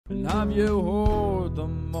And have you heard the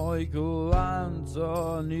Michael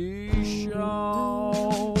Anthony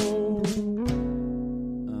show?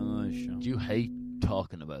 Do you hate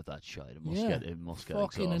talking about that shit? It must get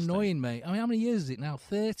fucking exhausting. annoying, mate. I mean, how many years is it now?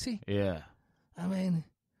 30? Yeah. I mean,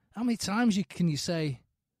 how many times can you say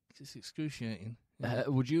it's excruciating?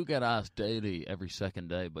 Would you get asked daily, every second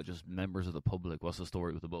day, by just members of the public, what's the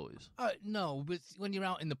story with the boys? No, but when you're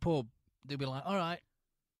out in the pub, they'll be like, all right,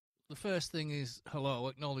 the first thing is, hello,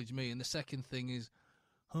 acknowledge me, and the second thing is,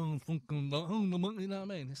 you know what I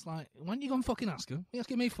mean? It's like, why don't you go and fucking ask him? What are you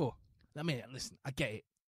asking me for? I mean, listen, I get it.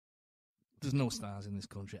 There's no stars in this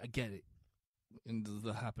country. I get it. And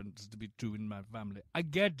that happens to be true in my family. I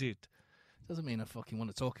get it. Doesn't mean I fucking want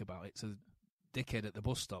to talk about it to the dickhead at the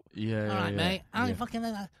bus stop. Yeah, all right, mate. I ain't fucking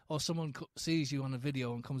like that. Or someone sees you on a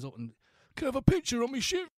video and comes up and, can I have a picture on me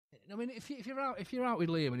shit? I mean, if you're out with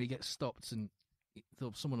Liam and he gets stopped and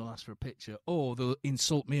someone will ask for a picture, or they'll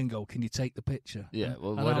insult me and go, "Can you take the picture?" Yeah,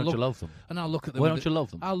 well, why don't you love them? And I'll look at them. Why don't you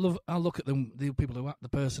love them? I'll look at them, the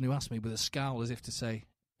person who asked me, with a scowl, as if to say,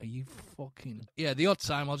 "Are you fucking?" Yeah, the odd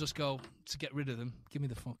time I'll just go to get rid of them. Give me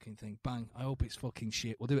the fucking thing. Bang. I hope it's fucking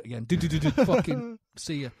shit. We'll do it again. Fucking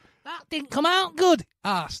see ya. That didn't come out good.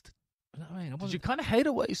 Asked. You know what I mean? Did you kind of hate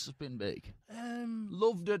Oasis being big?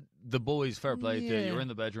 Loved it. The boys, fair play to you. You're in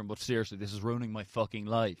the bedroom, but seriously, this is ruining my fucking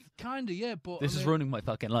life. Kinda, yeah, but this is ruining my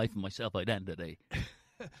fucking life and my self-identity.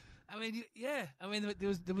 I mean, yeah. I mean, there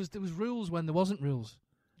was rules when there wasn't rules.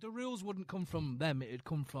 The rules wouldn't come from them; it'd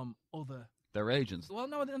come from other. Their agents. Well,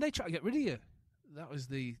 no, they try to get rid of you. That was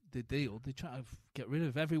the deal. They try to get rid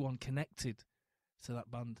of everyone connected to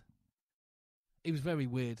that band. It was very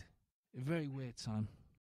weird. A very weird time.